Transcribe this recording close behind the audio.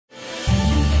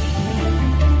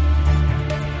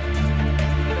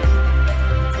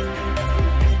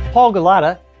Paul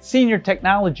Galata, Senior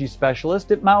Technology Specialist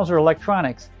at Mouser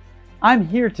Electronics. I'm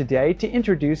here today to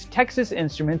introduce Texas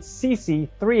Instruments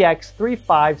CC3235x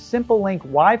SimpleLink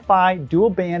Wi-Fi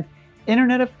dual-band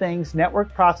Internet of Things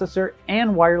network processor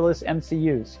and wireless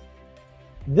MCUs.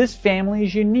 This family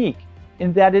is unique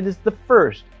in that it is the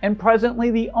first and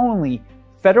presently the only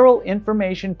Federal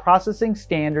Information Processing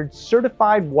Standards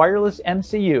certified wireless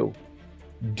MCU,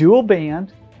 dual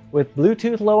band with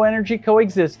Bluetooth low energy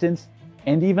coexistence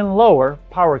and even lower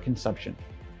power consumption.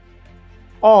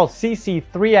 All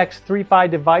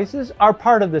CC3x35 devices are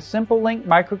part of the SimpleLink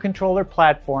microcontroller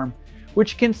platform,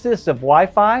 which consists of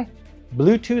Wi-Fi,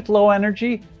 Bluetooth low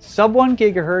energy, sub 1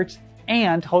 GHz,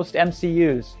 and host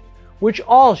MCUs, which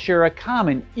all share a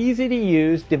common,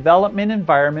 easy-to-use development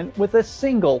environment with a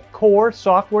single core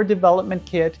software development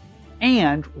kit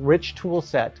and rich tool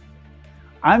set.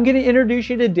 I'm going to introduce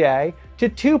you today to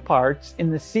two parts in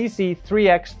the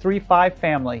CC3x35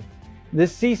 family, the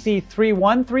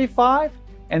CC3135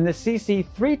 and the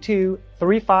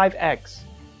CC3235X.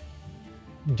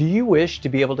 Do you wish to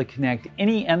be able to connect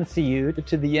any MCU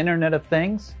to the Internet of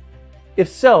Things? If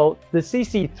so, the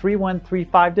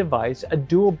CC3135 device, a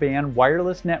dual-band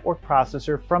wireless network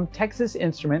processor from Texas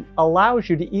Instruments, allows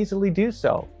you to easily do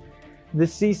so. The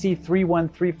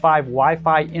CC3135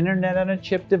 Wi-Fi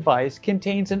Internet-on-a-Chip device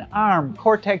contains an ARM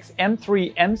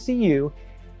Cortex-M3 MCU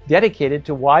dedicated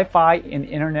to Wi-Fi and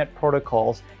Internet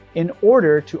protocols in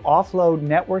order to offload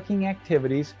networking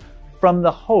activities from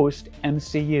the host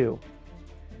MCU.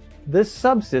 This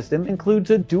subsystem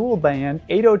includes a dual-band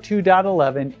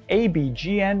 802.11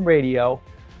 ABGN radio,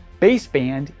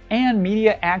 baseband, and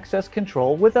media access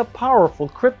control with a powerful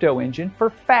crypto engine for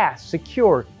fast,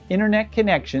 secure Internet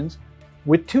connections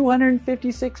with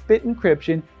 256-bit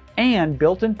encryption and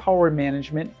built-in power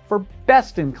management for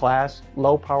best-in-class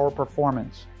low-power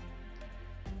performance.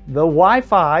 The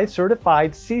Wi-Fi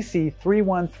certified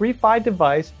CC3135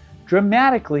 device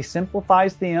dramatically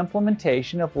simplifies the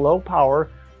implementation of low power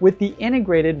with the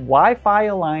integrated Wi-Fi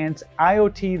Alliance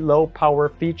IoT low power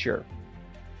feature.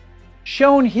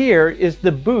 Shown here is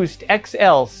the Boost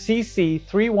XL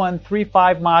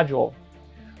CC3135 module.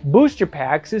 Booster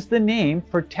Packs is the name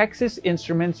for Texas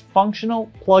Instruments functional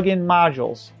plug-in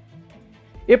modules.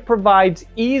 It provides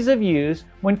ease of use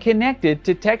when connected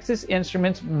to Texas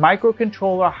Instruments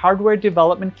microcontroller hardware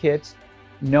development kits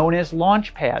known as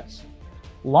launch pads.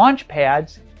 Launch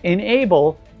pads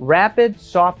enable rapid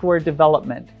software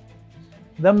development.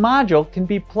 The module can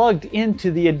be plugged into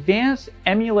the Advanced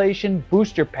Emulation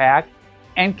Booster Pack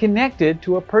and connected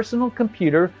to a personal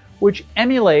computer which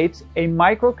emulates a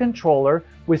microcontroller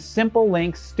with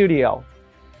SimpleLink Studio.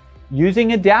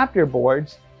 Using adapter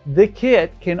boards, the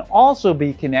kit can also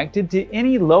be connected to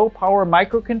any low-power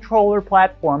microcontroller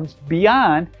platforms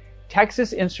beyond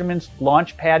Texas Instruments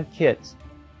Launchpad kits.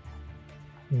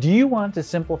 Do you want to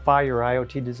simplify your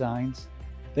IoT designs?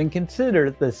 Then consider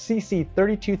the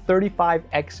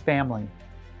CC3235X family.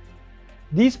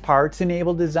 These parts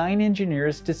enable design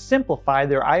engineers to simplify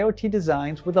their IoT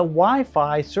designs with a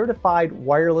Wi-Fi certified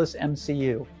wireless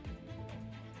MCU.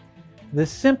 The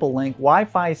SimpleLink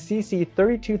Wi-Fi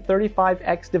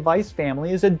CC3235X device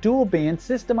family is a dual-band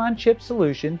system-on-chip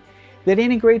solution that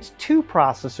integrates two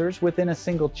processors within a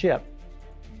single chip.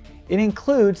 It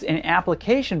includes an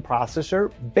application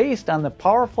processor based on the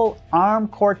powerful ARM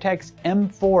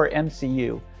Cortex-M4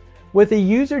 MCU with a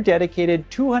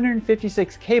user-dedicated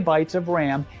 256 KB of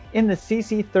RAM in the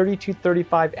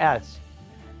CC3235S.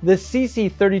 The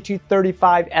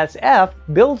CC3235SF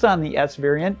builds on the S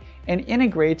variant and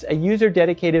integrates a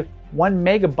user-dedicated 1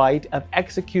 MB of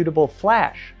executable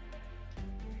flash.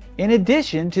 In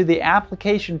addition to the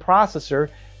application processor,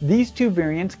 these two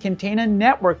variants contain a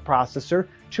network processor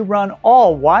to run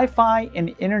all Wi-Fi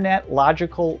and Internet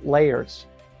logical layers.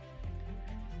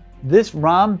 This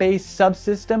ROM-based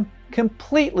subsystem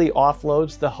completely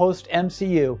offloads the host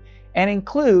MCU and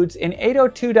includes an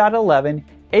 802.11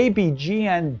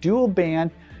 ABGN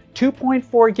dual-band 2.4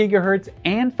 GHz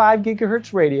and 5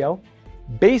 GHz radio,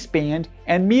 baseband,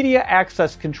 and media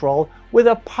access control with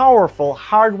a powerful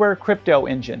hardware crypto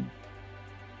engine.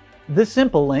 The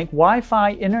SimpleLink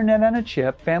Wi-Fi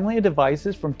Internet-on-a-Chip family of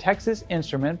devices from Texas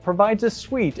Instruments provides a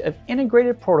suite of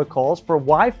integrated protocols for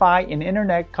Wi-Fi and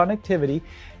Internet connectivity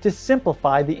to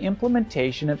simplify the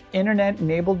implementation of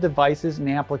Internet-enabled devices and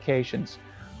applications.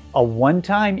 A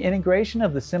one-time integration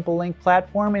of the SimpleLink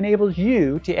platform enables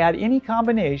you to add any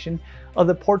combination of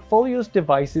the portfolio's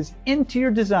devices into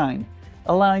your design,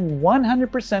 allowing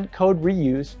 100% code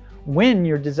reuse when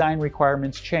your design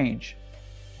requirements change.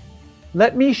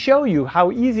 Let me show you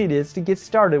how easy it is to get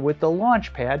started with the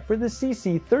launchpad for the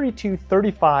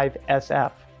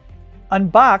CC3235SF.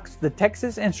 Unbox the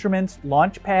Texas Instruments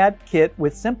Launchpad Kit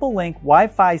with SimpleLink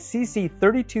Wi-Fi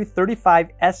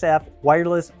CC3235x SF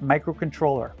wireless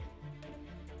microcontroller.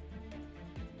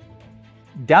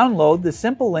 Download the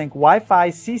SimpleLink Wi-Fi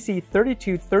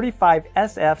CC3235x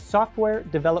SF software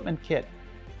development kit.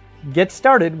 Get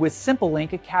started with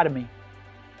SimpleLink Academy.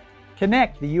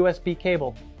 Connect the USB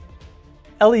cable.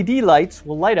 LED lights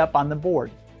will light up on the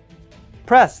board.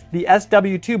 Press the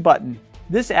SW2 button.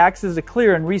 This acts as a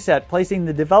clear and reset, placing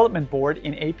the development board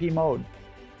in AP mode.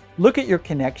 Look at your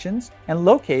connections and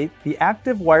locate the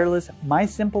active wireless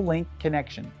MySimpleLink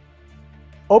connection.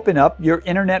 Open up your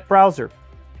internet browser.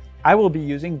 I will be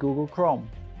using Google Chrome.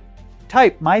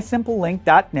 Type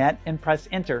mysimplelink.net and press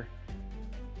enter.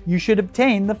 You should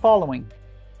obtain the following.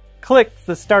 Click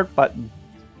the Start button.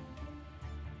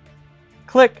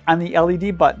 Click on the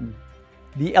LED button.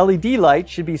 The LED light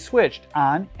should be switched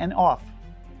on and off.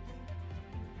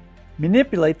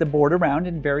 Manipulate the board around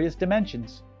in various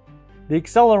dimensions. The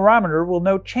accelerometer will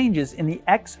note changes in the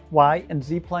X, Y, and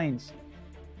Z planes.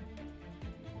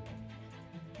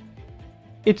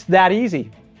 It's that easy.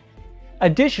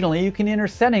 Additionally, you can enter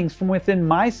settings from within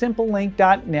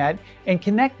mysimplelink.net and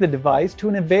connect the device to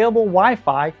an available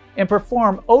Wi-Fi and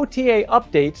perform OTA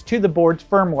updates to the board's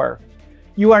firmware.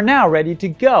 You are now ready to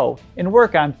go and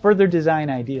work on further design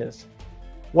ideas.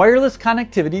 Wireless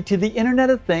connectivity to the Internet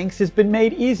of Things has been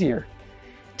made easier.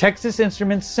 Texas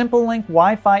Instruments' SimpleLink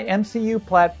Wi-Fi MCU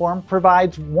platform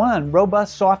provides one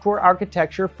robust software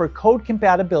architecture for code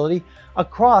compatibility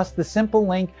across the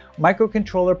SimpleLink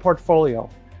microcontroller portfolio.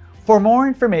 For more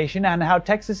information on how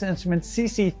Texas Instruments'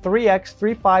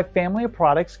 CC3x35 family of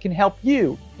products can help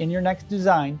you in your next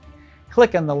design,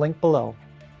 click on the link below.